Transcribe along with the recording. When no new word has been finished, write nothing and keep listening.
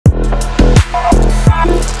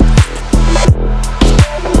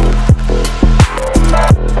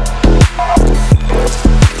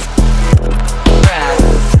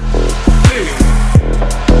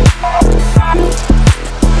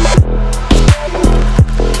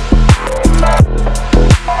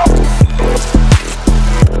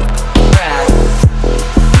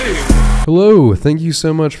Hello, thank you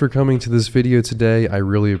so much for coming to this video today. I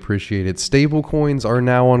really appreciate it. Stablecoins are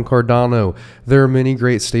now on Cardano. There are many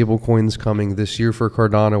great stablecoins coming this year for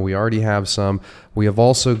Cardano. We already have some. We have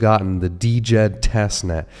also gotten the Djed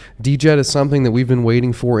testnet. Djed is something that we've been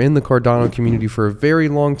waiting for in the Cardano community for a very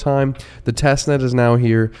long time. The testnet is now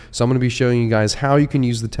here, so I'm going to be showing you guys how you can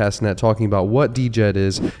use the testnet, talking about what Djed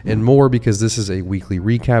is and more, because this is a weekly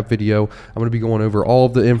recap video. I'm going to be going over all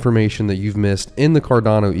of the information that you've missed in the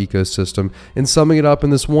Cardano ecosystem and summing it up in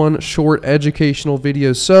this one short educational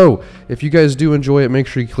video. So if you guys do enjoy it, make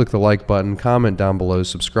sure you click the like button, comment down below,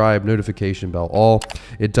 subscribe, notification bell all.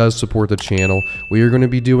 It does support the channel. We are going to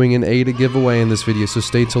be doing an ADA giveaway in this video, so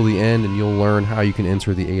stay till the end and you'll learn how you can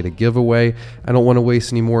enter the ADA giveaway. I don't want to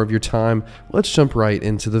waste any more of your time. Let's jump right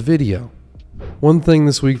into the video. One thing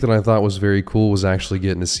this week that I thought was very cool was actually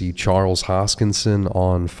getting to see Charles Hoskinson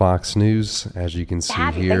on Fox News, as you can see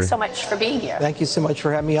here. Thanks so much for being here. Thank you so much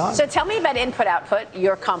for having me on. So tell me about Input Output,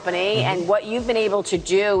 your company, and what you've been able to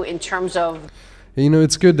do in terms of... You know,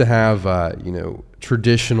 it's good to have,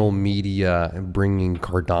 traditional media and bringing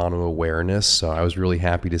Cardano awareness. So I was really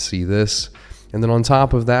happy to see this. And then on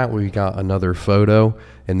top of that, we got another photo.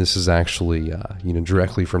 And this is actually,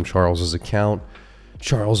 directly from Charles's account.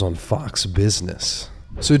 Charles on Fox Business.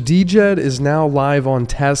 So Djed is now live on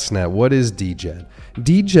testnet. What is Djed?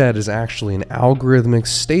 Djed is actually an algorithmic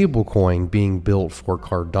stablecoin being built for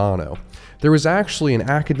Cardano. There was actually an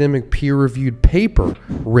academic peer-reviewed paper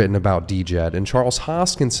written about Djed, and Charles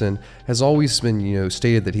Hoskinson has always been,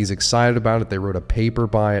 stated that he's excited about it. They wrote a paper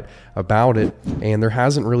about it, and there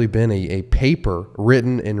hasn't really been a paper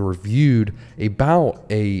written and reviewed about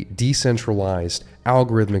a decentralized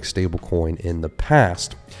algorithmic stablecoin in the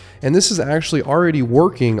past. And this is actually already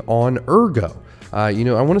working on Ergo. I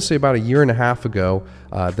want to say about a year and a half ago,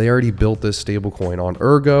 they already built this stablecoin on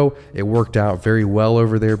Ergo. It worked out very well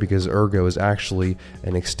over there because Ergo is actually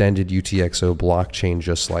an extended UTXO blockchain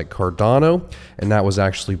just like Cardano, and that was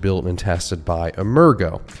actually built and tested by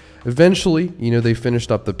Emergo. Eventually, they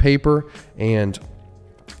finished up the paper and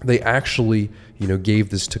they actually gave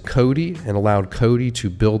this to Cody and allowed Cody to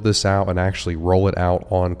build this out and actually roll it out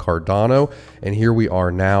on Cardano. And here we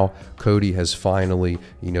are now. Cody has finally,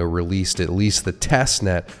 released at least the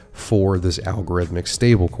testnet for this algorithmic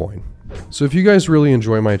stablecoin. So if you guys really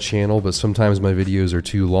enjoy my channel, but sometimes my videos are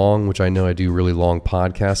too long, which I know I do really long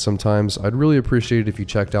podcasts sometimes, I'd really appreciate it if you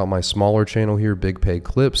checked out my smaller channel here, Big Pay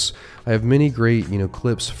Clips. I have many great,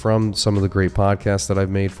 clips from some of the great podcasts that I've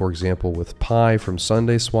made, for example, with Pi from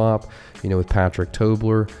Sunday Swap, with Patrick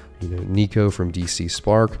Tobler, Nico from DC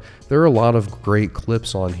Spark. There are a lot of great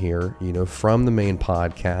clips on here, from the main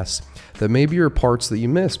podcast that maybe are parts that you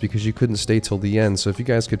missed because you couldn't stay till the end. So if you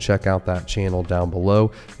guys could check out that channel down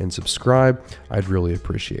below and subscribe, I'd really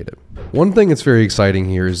appreciate it. One thing that's very exciting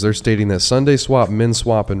here is they're stating that Sunday Swap,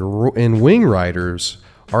 MinSwap, and Wing Riders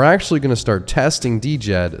are actually going to start testing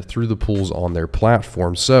Djed through the pools on their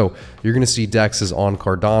platform. So you're going to see DEXs on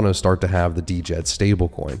Cardano start to have the Djed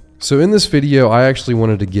stablecoin. So in this video, I actually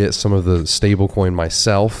wanted to get some of the stablecoin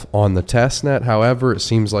myself on the testnet. However, it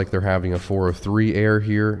seems like they're having a 403 error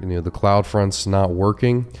here. The CloudFront's not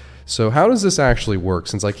working. So how does this actually work?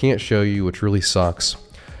 Since I can't show you, which really sucks.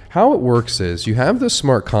 How it works is you have this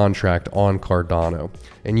smart contract on Cardano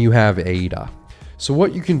and you have ADA. So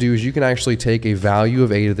what you can do is you can actually take a value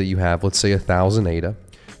of ADA that you have, let's say 1,000 ADA,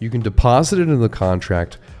 you can deposit it into the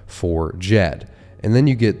contract for Djed, and then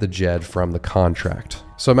you get the Djed from the contract.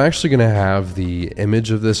 So I'm actually going to have the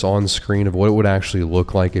image of this on screen of what it would actually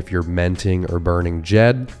look like if you're minting or burning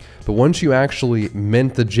Djed. But once you actually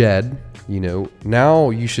mint the Djed,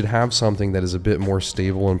 now you should have something that is a bit more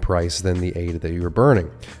stable in price than the ADA that you were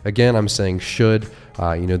burning. Again, I'm saying should,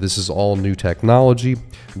 this is all new technology.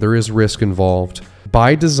 There is risk involved.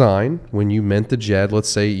 By design, when you mint the Djed, let's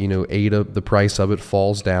say, ADA, the price of it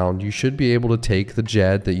falls down, you should be able to take the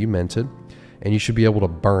Djed that you minted and you should be able to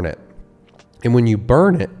burn it. And when you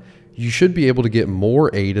burn it, you should be able to get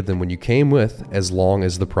more ADA than when you came with, as long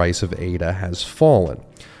as the price of ADA has fallen.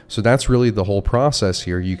 So that's really the whole process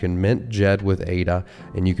here. You can mint Djed with ADA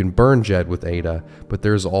and you can burn Djed with ADA, but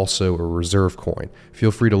there's also a reserve coin.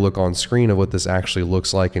 Feel free to look on screen of what this actually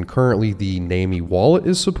looks like. And currently the Name wallet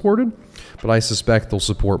is supported, but I suspect they'll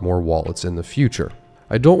support more wallets in the future.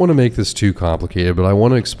 I don't want to make this too complicated, but I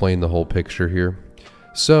want to explain the whole picture here.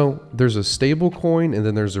 So there's a stable coin and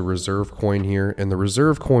then there's a reserve coin here, and the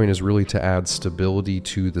reserve coin is really to add stability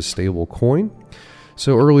to the stable coin.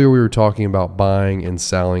 So earlier we were talking about buying and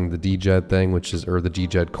selling the Djed thing, or the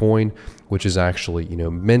Djed coin, which is actually,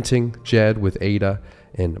 minting Djed with ADA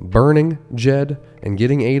and burning Djed and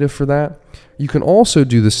getting ADA for that. You can also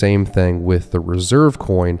do the same thing with the reserve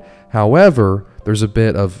coin. However, there's a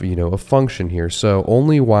bit of, a function here. So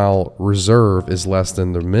only while reserve is less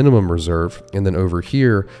than the minimum reserve, and then over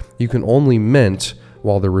here, you can only mint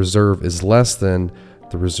while the reserve is less than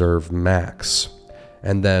the reserve max.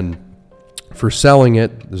 And then for selling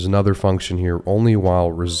it, there's another function here, only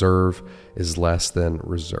while reserve is less than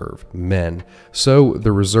reserve min. So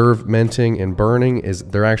the reserve minting and burning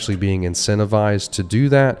they're actually being incentivized to do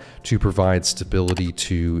that to provide stability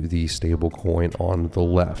to the stablecoin on the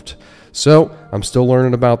left. So I'm still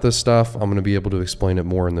learning about this stuff. I'm going to be able to explain it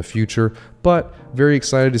more in the future, but very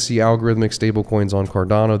excited to see algorithmic stablecoins on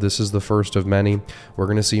Cardano. This is the first of many. We're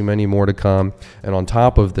going to see many more to come. And on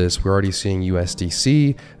top of this, we're already seeing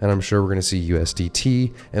USDC, and I'm sure we're going to see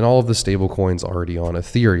USDT and all of the stablecoins already on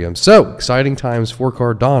Ethereum. So exciting times for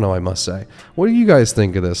Cardano, I must say. What do you guys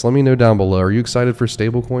think of this? Let me know down below. Are you excited for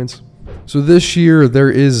stablecoins? So this year, there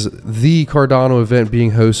is the Cardano event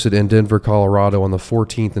being hosted in Denver, Colorado on the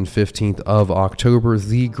 14th and 15th of October.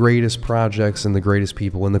 The greatest projects and the greatest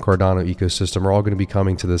people in the Cardano ecosystem are all going to be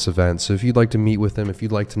coming to this event. So if you'd like to meet with them, if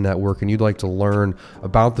you'd like to network, and you'd like to learn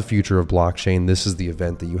about the future of blockchain, this is the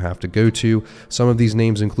event that you have to go to. Some of these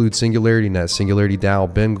names include SingularityNet, Singularity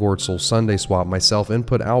DAO, Ben Gortzel, SundaySwap, myself,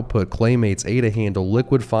 Input Output, Claymates, Ada Handle,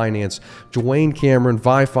 Liquid Finance, Dwayne Cameron,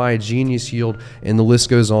 Wi-Fi, Genius Yield, and the list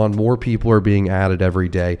goes on. More people are being added every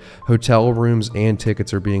day. Hotel rooms and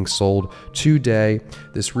tickets are being sold today.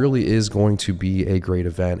 This really is going to be a great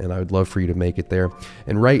event, and I would love for you to make it there.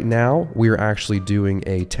 And right now, we are actually doing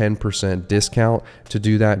a 10% discount. To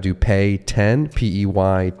do that, do pey10,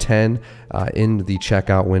 P-E-Y 10, in the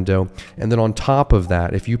checkout window. And then on top of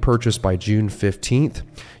that, if you purchase by June 15th,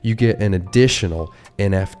 you get an additional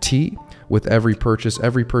NFT with every purchase.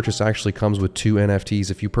 Every purchase actually comes with 2 NFTs.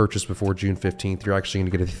 If you purchase before June 15th, you're actually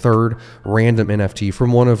going to get a third random NFT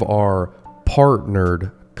from one of our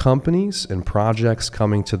partnered companies and projects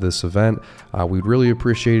coming to this event. We'd really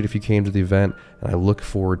appreciate it if you came to the event, and I look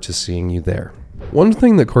forward to seeing you there. One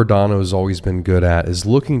thing that Cardano has always been good at is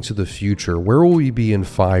looking to the future. Where will we be in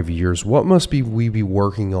 5 years? What must we be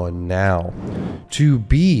working on now to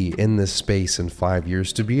be in this space in 5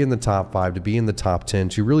 years, to be in the top 5, to be in the top 10,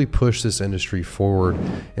 to really push this industry forward?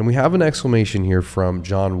 And we have an exclamation here from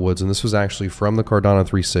John Woods, and this was actually from the Cardano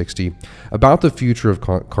 360, about the future of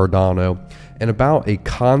Cardano and about a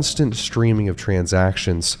constant streaming of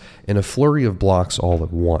transactions and a flurry of blocks all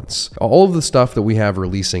at once. All of the stuff that we have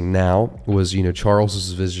releasing now was,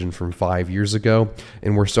 Charles's vision from 5 years ago,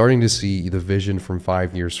 and we're starting to see the vision from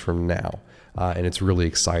 5 years from now. And it's really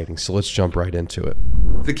exciting. So let's jump right into it.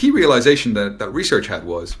 The key realization that research had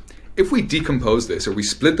was, if we decompose this, or we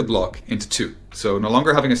split the block into 2, so no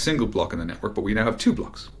longer having a single block in the network, but we now have 2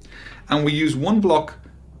 blocks, and we use one block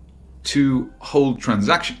to hold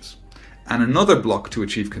transactions and another block to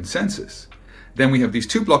achieve consensus, then we have these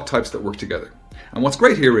 2 block types that work together. And what's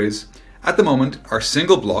great here is, at the moment, our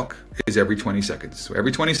single block is every 20 seconds. So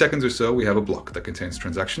every 20 seconds or so, we have a block that contains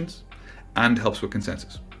transactions and helps with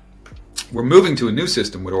consensus. We're moving to a new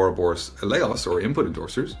system with Ouroboros Eleos, or input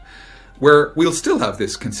endorsers, where we'll still have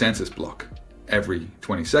this consensus block every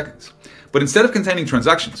 20 seconds. But instead of containing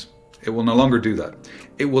transactions, it will no longer do that.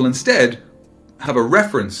 It will instead have a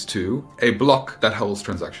reference to a block that holds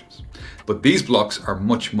transactions. But these blocks are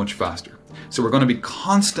much, much faster. So we're going to be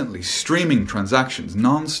constantly streaming transactions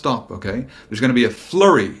non-stop, okay? There's going to be a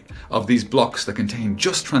flurry of these blocks that contain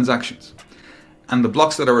just transactions. And the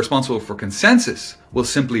blocks that are responsible for consensus will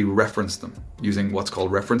simply reference them using what's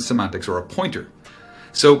called reference semantics, or a pointer.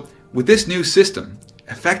 So with this new system,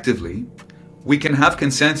 effectively, we can have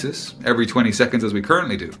consensus every 20 seconds as we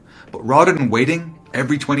currently do. But rather than waiting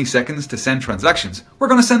every 20 seconds to send transactions, we're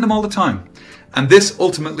going to send them all the time. And this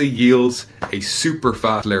ultimately yields a super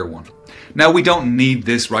fast layer 1. Now, we don't need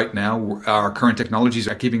this right now. Our current technologies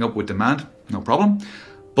are keeping up with demand, no problem.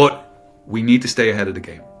 But we need to stay ahead of the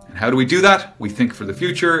game. And how do we do that? We think for the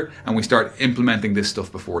future, and we start implementing this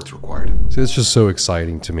stuff before it's required. So it's just so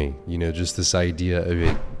exciting to me, just this idea of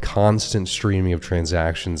a constant streaming of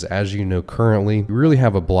transactions. As you know, currently, we really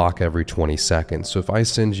have a block every 20 seconds. So if I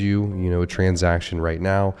send you, a transaction right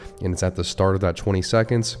now, and it's at the start of that 20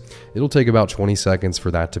 seconds, it'll take about 20 seconds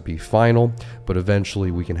for that to be final, but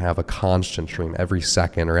eventually we can have a constant stream every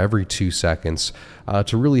second or every 2 seconds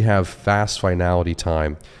to really have fast finality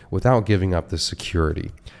time without giving up the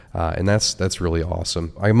security. And that's really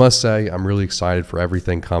awesome. I must say, I'm really excited for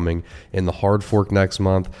everything coming in the hard fork next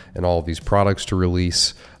month and all of these products to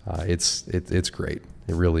release. It's great.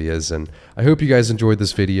 It really is. And I hope you guys enjoyed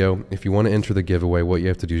this video. If you want to enter the giveaway, what you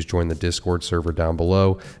have to do is join the Discord server down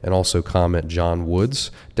below and also comment John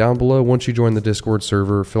Woods down below. Once you join the Discord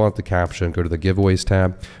server, fill out the caption, go to the giveaways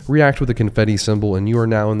tab, react with the confetti symbol, and you are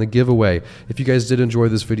now in the giveaway. If you guys did enjoy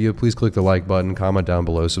this video, please click the like button, comment down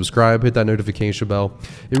below, subscribe, hit that notification bell.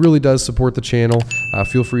 It really does support the channel.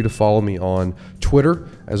 Feel free to follow me on Twitter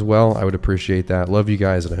as well. I would appreciate that. Love you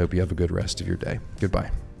guys, and I hope you have a good rest of your day.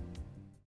 Goodbye.